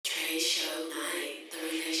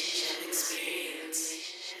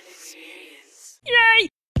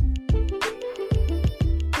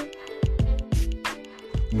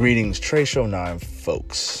Greetings, Trey Show 9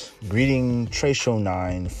 folks. Greeting, Trey Show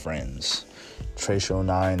 9 friends. Trey Show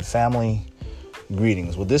 9 family.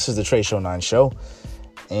 Greetings. Well, this is the Trey Show 9 show,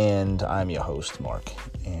 and I'm your host, Mark.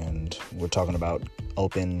 And we're talking about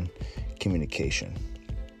open communication.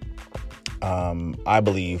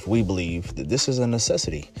 We believe that this is a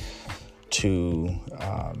necessity to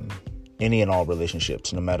any and all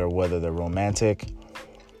relationships, no matter whether they're romantic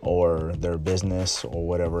or their business or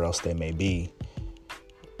whatever else they may be.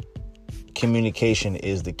 Communication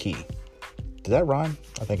is the key. Did that rhyme?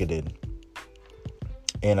 I think it did.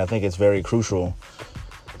 And I think it's very crucial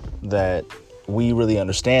that we really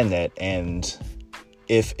understand that. And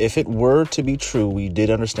if it were to be true, we did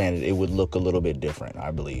understand it, it would look a little bit different, I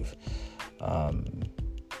believe. A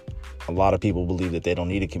lot of people believe that they don't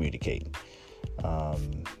need to communicate.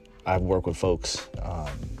 I've worked with folks,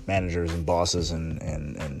 managers and bosses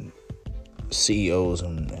and CEOs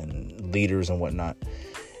and leaders and whatnot,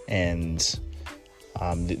 and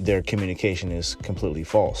their communication is completely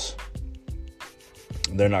false.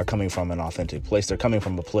 They're not coming from an authentic place. They're coming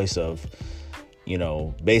from a place of,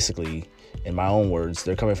 basically, in my own words,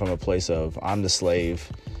 they're coming from a place of, I'm the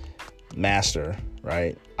slave master,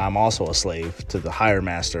 right? I'm also a slave to the higher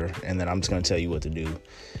master, and then I'm just going to tell you what to do.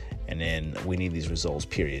 And then we need these results,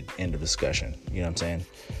 period. End of discussion. You know what I'm saying?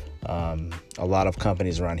 A lot of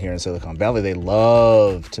companies around here in Silicon Valley, they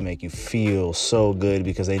love to make you feel so good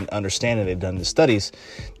because they understand that they've done the studies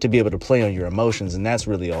to be able to play on your emotions. And that's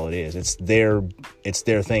really all it is. It's their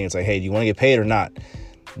thing. It's like, hey, do you want to get paid or not?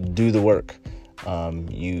 Do the work,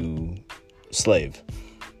 you slave.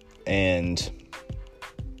 And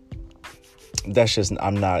that's just,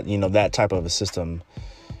 I'm not, that type of a system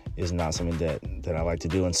is not something that I like to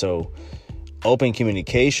do. And so open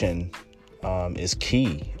communication is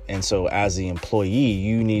key. And so as the employee,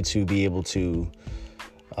 you need to be able to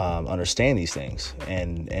understand these things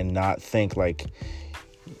and not think like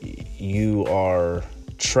you are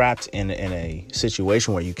trapped in a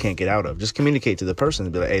situation where you can't get out of. Just communicate to the person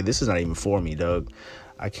and be like, hey, this is not even for me, Doug.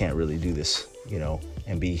 I can't really do this,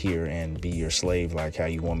 and be here and be your slave like how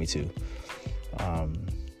you want me to.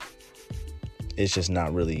 It's just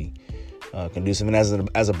not really conducive. And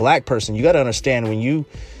as a black person, you got to understand when you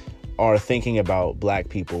are thinking about black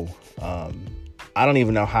people, I don't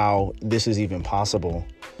even know how this is even possible,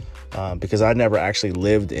 because I never actually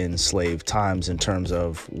lived in slave times in terms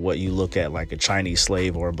of what you look at like a Chinese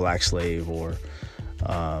slave or a black slave or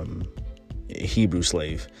a Hebrew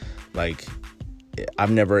slave. Like,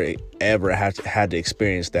 I've never ever had to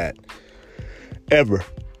experience that ever.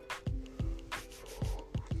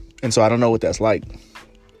 And so I don't know what that's like.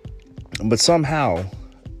 But somehow,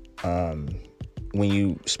 when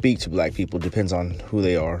you speak to black people, it depends on who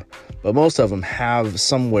they are. But most of them have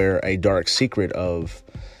somewhere a dark secret of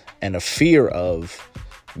and a fear of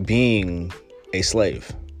being a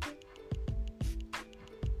slave.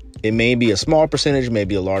 It may be a small percentage,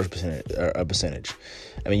 maybe a large percentage.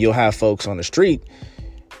 I mean, you'll have folks on the street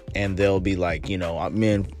and they'll be like,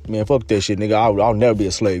 man, fuck that shit, nigga. I'll never be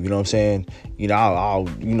a slave. You know what I'm saying? I'll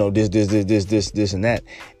this and that.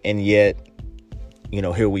 And yet,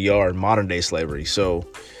 here we are in modern day slavery. So,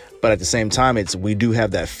 but at the same time, we do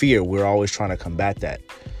have that fear. We're always trying to combat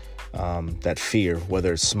that fear,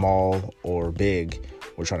 whether it's small or big.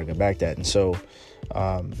 We're trying to combat that. And so,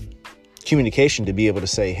 communication, to be able to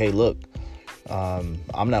say, hey, look,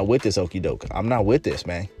 I'm not with this okie doke. I'm not with this,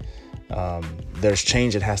 man. There's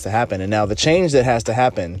change that has to happen. And now the change that has to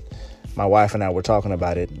happen, my wife and I were talking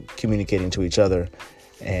about it, communicating to each other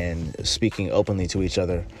and speaking openly to each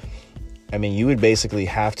other. I mean, you would basically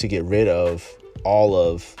have to get rid of all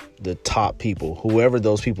of the top people, whoever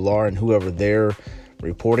those people are and whoever they're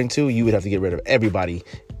reporting to. You would have to get rid of everybody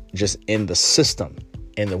just in the system,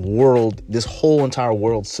 in the world, this whole entire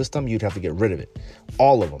world system. You'd have to get rid of it,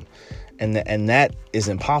 all of them. And that is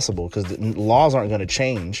impossible because the laws aren't going to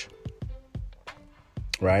change.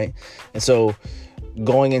 Right. And so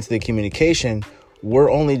going into the communication,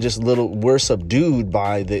 we're subdued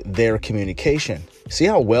by their communication. See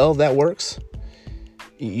how well that works?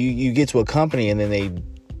 You get to a company and then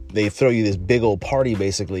they throw you this big old party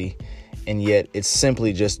basically. And yet it's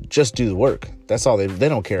simply just do the work. That's all. They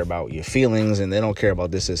don't care about your feelings and they don't care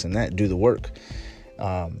about this and that. Do the work.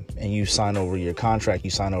 And you sign over your contract.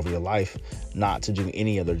 You sign over your life not to do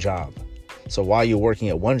any other job. So while you're working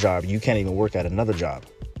at one job, you can't even work at another job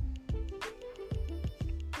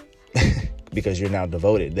because you're now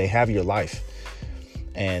devoted. They have your life.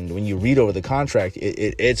 And when you read over the contract,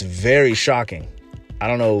 it's very shocking. I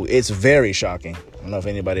don't know. It's very shocking. I don't know if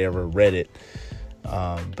anybody ever read it.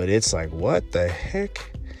 But it's like, what the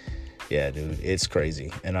heck? Yeah, dude, it's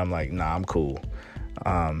crazy. And I'm like, nah, I'm cool.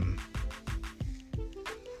 And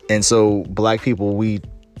so black people, we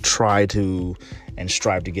try to and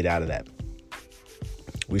strive to get out of that.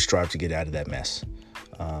 We strive to get out of that mess,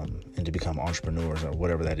 and to become entrepreneurs or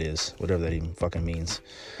whatever that is, whatever that even fucking means.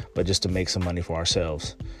 But just to make some money for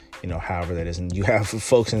ourselves, however that is. And you have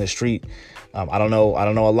folks in the street. I don't know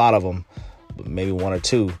a lot of them, but maybe one or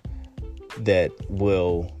two that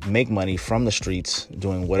will make money from the streets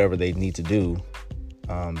doing whatever they need to do,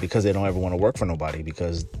 because they don't ever want to work for nobody,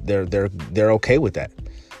 because they're okay with that.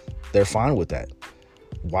 They're fine with that.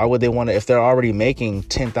 Why would they want to, if they're already making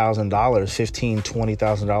 $10,000, $15,000,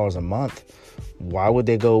 $20,000 a month, why would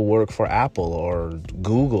they go work for Apple or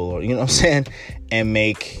Google or, and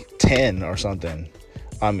make 10 or something?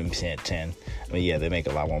 I mean, 10. I mean, yeah, they make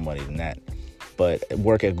a lot more money than that. But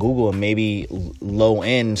work at Google and maybe low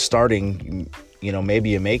end starting, maybe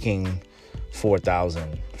you're making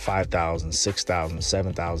 $4,000, $5,000,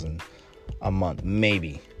 $6,000, $7,000 a month.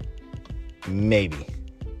 Maybe.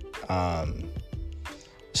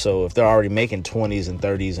 So if they're already making 20s and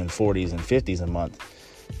 30s and 40s and 50s a month,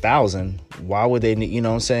 1,000, why would they need,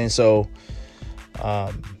 So,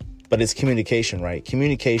 but it's communication, right?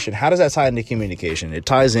 Communication. How does that tie into communication? It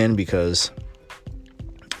ties in because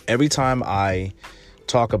every time I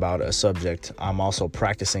talk about a subject, I'm also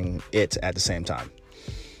practicing it at the same time.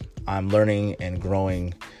 I'm learning and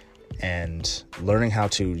growing and learning how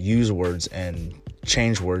to use words and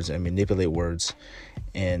change words and manipulate words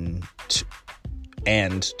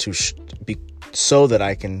so that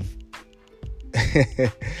I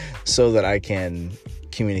can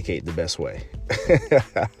communicate the best way.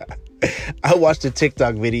 I watched a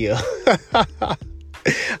TikTok video.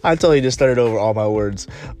 I totally just started over all my words,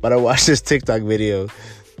 but I watched this TikTok video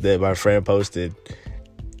that my friend posted,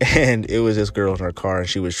 and it was this girl in her car, and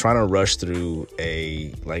she was trying to rush through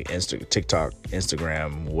a TikTok,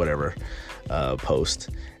 Instagram, whatever, post,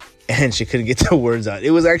 and she couldn't get the words out.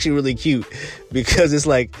 It was actually really cute because it's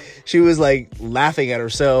like she was like laughing at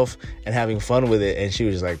herself and having fun with it, and she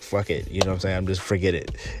was just like, fuck it, you know what I'm saying? I'm just forget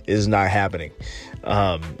it. It's not happening.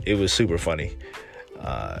 It was super funny.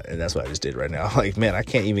 And that's what I just did right now. Like, man, I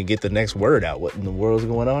can't even get the next word out. What in the world's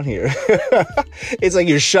going on here? It's like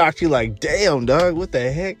you're shocked. You're like, damn, dog, what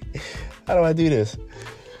the heck? How do I do this?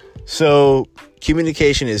 So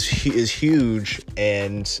communication is huge,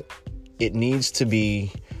 and it needs to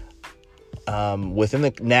be within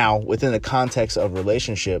the context of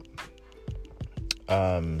relationship.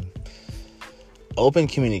 Open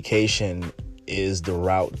communication is the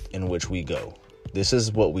route in which we go. This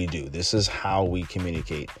is what we do. This is how we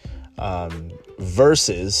communicate.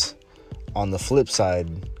 Versus, on the flip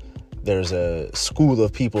side, there's a school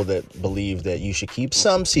of people that believe that you should keep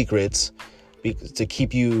some secrets to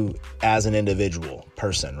keep you as an individual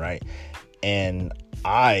person, right? And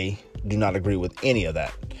I do not agree with any of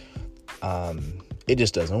that. It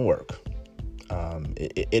just doesn't work.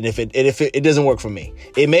 If it doesn't work for me,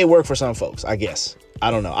 it may work for some folks, I guess.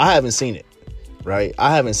 I don't know. I haven't seen it. Right?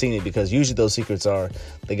 I haven't seen it because usually those secrets are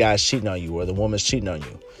the guy's cheating on you or the woman's cheating on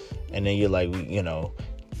you. And then you're like,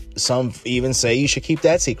 some even say you should keep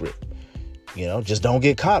that secret. Just don't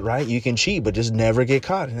get caught, right? You can cheat, but just never get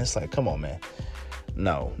caught. And it's like, come on, man.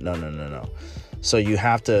 No. So you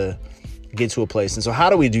have to get to a place. And so how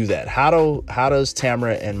do we do that? How does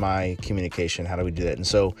Tamara and my communication, how do we do that? And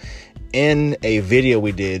so in a video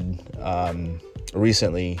we did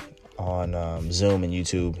recently, on Zoom and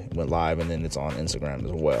YouTube, it went live, and then it's on Instagram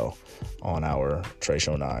as well on our Trey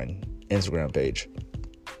Show 9 Instagram page.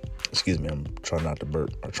 Excuse me, I'm trying to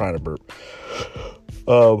burp.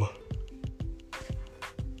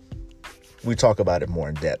 We talk about it more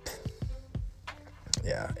in depth.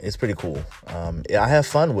 Yeah, it's pretty cool. I have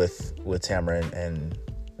fun with Tamara and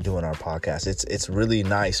doing our podcast. It's really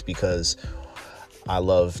nice because I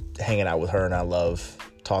love hanging out with her and I love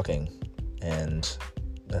talking, and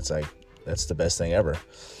that's the best thing ever.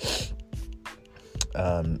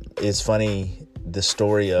 It's funny, the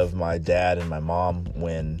story of my dad and my mom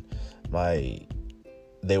when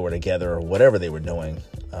they were together or whatever they were doing,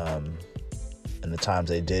 and the times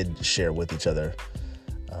they did share with each other.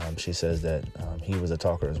 She says that he was a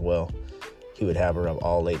talker as well. He would have her up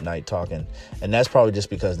all late night talking, and that's probably just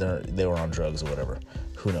because they were on drugs or whatever.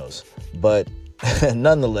 Who knows? But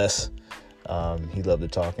nonetheless, he loved to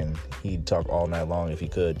talk, and he'd talk all night long if he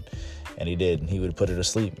could, and he did. He would put her to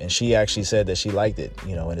sleep, and she actually said that she liked it,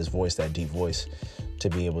 in his voice, that deep voice, to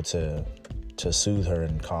be able to soothe her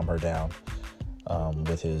and calm her down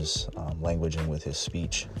with his language and with his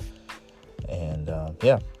speech. And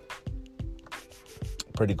yeah,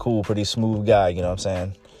 pretty cool, pretty smooth guy, you know what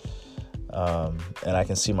I'm saying? And I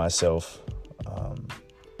can see myself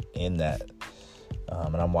in that.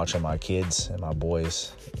 And I'm watching my kids and my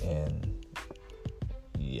boys, and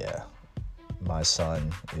yeah, my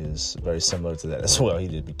son is very similar to that as well. He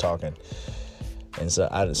did be talking, and so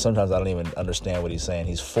sometimes I don't even understand what he's saying.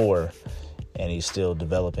 He's 4, and he's still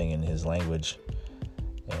developing in his language,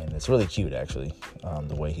 and it's really cute actually,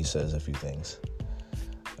 the way he says a few things.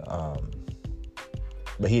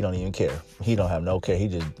 But he don't even care. He don't have no care. He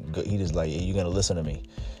just like, you're gonna listen to me,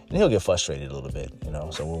 and he'll get frustrated a little bit,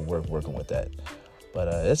 So we're working with that. But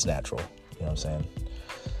it's natural, you know what I'm saying?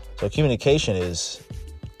 So communication is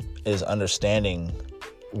understanding,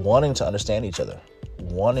 wanting to understand each other,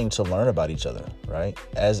 wanting to learn about each other, right?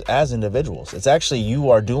 As individuals. It's actually, you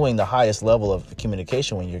are doing the highest level of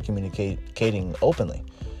communication when you're communicating openly.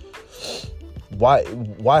 Why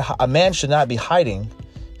a man should not be hiding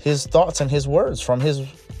his thoughts and his words from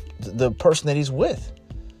the person that he's with.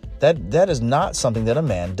 That is not something that a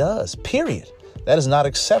man does, period. That is not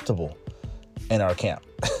acceptable in our camp.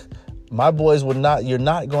 My boys you're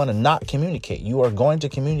not going to not communicate. You are going to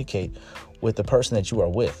communicate with the person that you are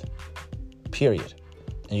with, period.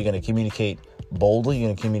 And you're going to communicate boldly. You're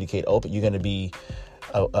going to communicate open. You're going to be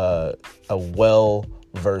a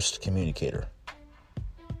well-versed communicator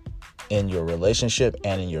in your relationship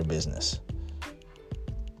and in your business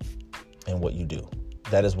and what you do.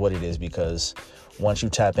 That is what it is, because once you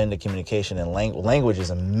tap into communication and language is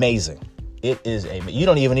amazing. It is you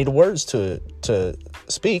don't even need words to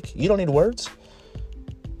speak. You don't need words.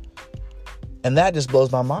 And that just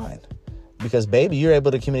blows my mind, because baby, you're able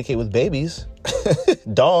to communicate with babies,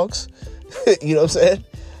 dogs, you know what I'm saying?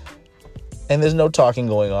 And there's no talking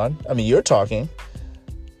going on. I mean, you're talking,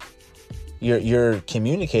 you're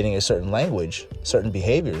communicating a certain language, certain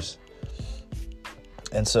behaviors.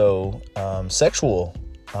 And so, sexual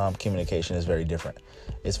communication is very different.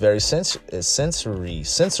 It's very sensory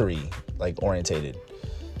like orientated.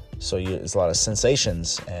 So it's a lot of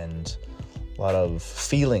sensations and a lot of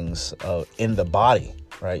feelings in the body,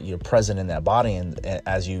 right? You're present in that body, and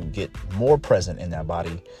as you get more present in that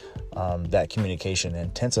body, that communication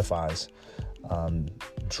intensifies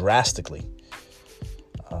drastically.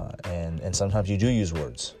 And sometimes you do use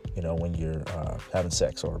words, when you're having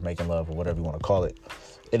sex or making love or whatever you want to call it.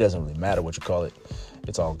 It doesn't really matter what you call it.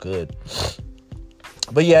 It's all good.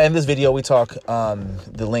 But yeah, in this video we talk,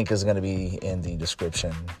 the link is going to be in the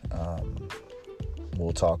description.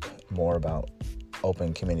 We'll talk more about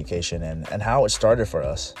open communication and how it started for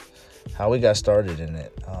us, how we got started in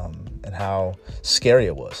it, and how scary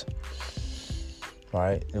it was. All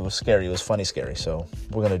right. It was scary. It was funny scary. So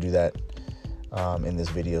we're going to do that in this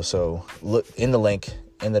video. So look in the link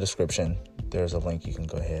in the description. There's a link. You can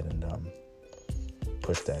go ahead and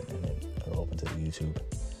push that, and it'll open to the YouTube.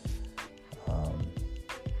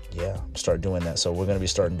 Start doing that. So we're going to be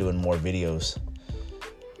starting doing more videos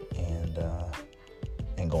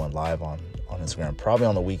and going live on Instagram, probably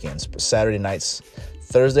on the weekends. But Saturday nights,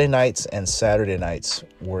 Thursday nights, and Saturday nights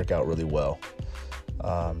work out really well.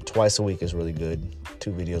 Twice a week is really good.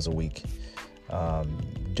 2 videos a week.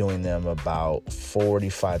 Doing them about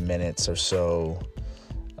 45 minutes or so.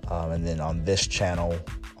 And then on this channel,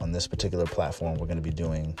 on this particular platform, we're going to be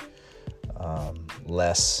doing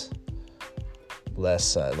less,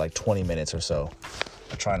 like 20 minutes or so.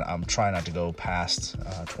 I'm trying not to go past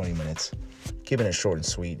 20 minutes. Keeping it short and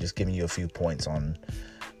sweet, just giving you a few points on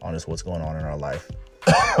just what's going on in our life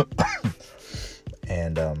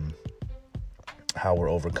and how we're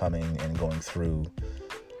overcoming and going through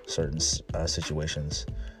certain situations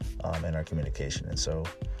in our communication. And so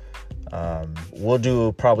we'll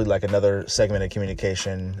do probably like another segment of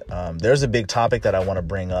communication. There's a big topic that I want to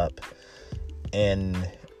bring up in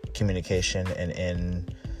communication and in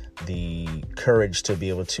the courage to be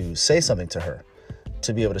able to say something to her,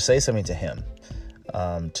 to be able to say something to him,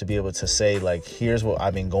 to be able to say, like, here's what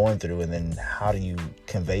I've been going through, and then how do you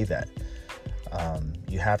convey that?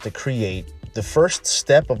 You have to create the first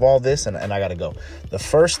step of all this, and I gotta go. The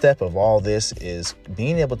first step of all this is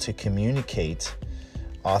being able to communicate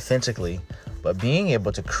authentically, but being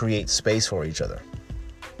able to create space for each other.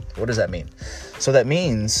 What does that mean? So that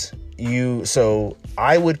means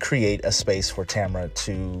I would create a space for Tamara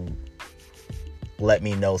to let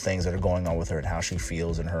me know things that are going on with her and how she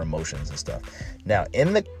feels and her emotions and stuff. Now,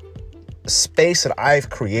 in the space that I've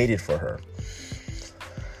created for her,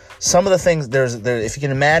 some of the things, if you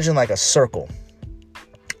can imagine like a circle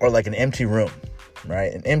or like an empty room,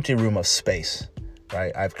 right? An empty room of space,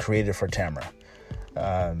 right? I've created for Tamara.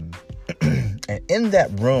 And in that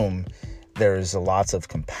room, there's lots of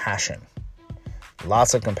compassion,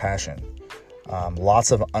 lots of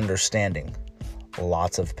understanding,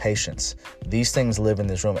 lots of patience. These things live in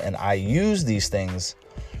this room, and I use these things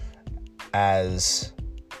as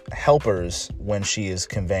helpers when she is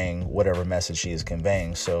conveying whatever message she is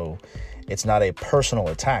conveying. So it's not a personal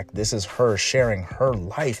attack. This is her sharing her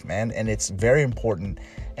life, man. And it's very important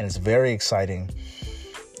and it's very exciting.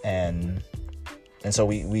 And so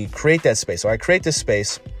we create that space. So I create this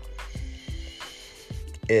space.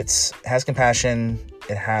 It has compassion.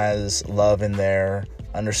 It has love in there,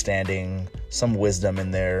 understanding, some wisdom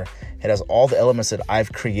in there. It has all the elements that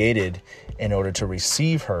I've created in order to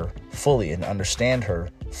receive her fully and understand her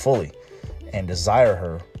fully and desire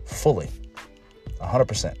her fully,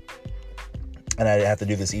 100%. And I have to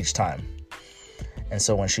do this each time. And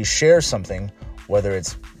so when she shares something, whether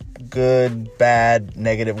it's good, bad,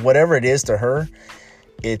 negative, whatever it is to her,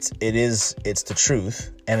 it's the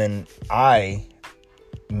truth. And then I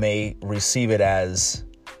may receive it as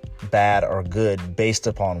bad or good based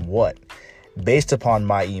upon what? Based upon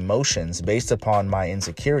my emotions, based upon my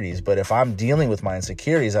insecurities. But if I'm dealing with my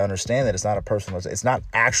insecurities, I understand that it's not a personal, it's not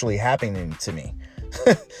actually happening to me.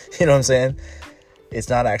 You know what I'm saying? It's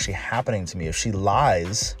not actually happening to me. If she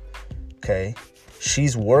lies, okay,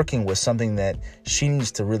 she's working with something that she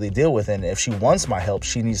needs to really deal with. And if she wants my help,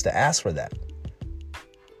 she needs to ask for that.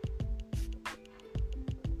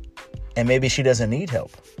 And maybe she doesn't need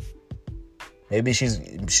help. Maybe she's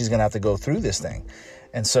going to have to go through this thing.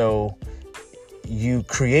 And so you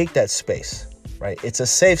create that space, right? It's a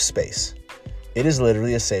safe space. It is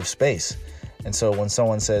literally a safe space. And so when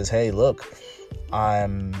someone says, hey, look,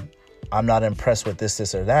 I'm not impressed with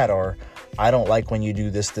this, or that, or I don't like when you do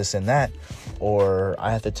this, and that, or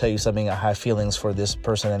I have to tell you something, I have feelings for this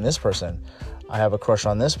person and this person. I have a crush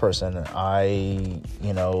on this person. I,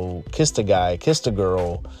 kissed a guy, kissed a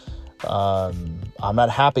girl. I'm not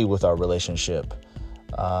happy with our relationship.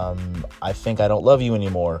 I think I don't love you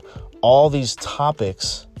anymore. All these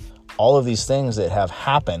topics, all of these things that have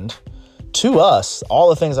happened to us, all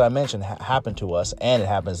the things that I mentioned happen to us, and it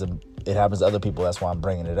happens to other people. That's why I'm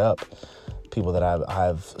bringing it up. People that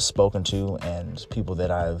I've spoken to, and people that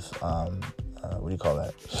I've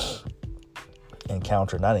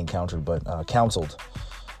counseled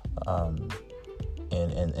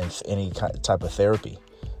in any type of therapy.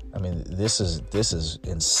 I mean, this is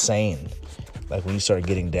insane. Like when you start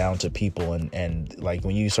getting down to people and like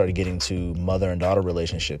when you started getting to mother and daughter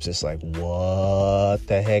relationships, it's like, what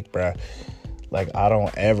the heck, bruh? Like, I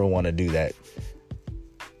don't ever want to do that.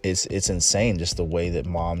 It's insane just the way that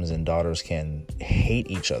moms and daughters can hate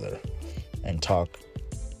each other and talk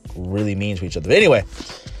really mean to each other. But anyway,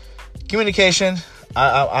 communication.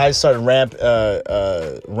 I started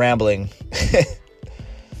rambling.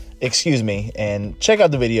 Excuse me. And check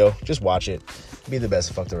out the video. Just watch it. Be the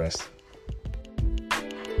best. Fuck the rest.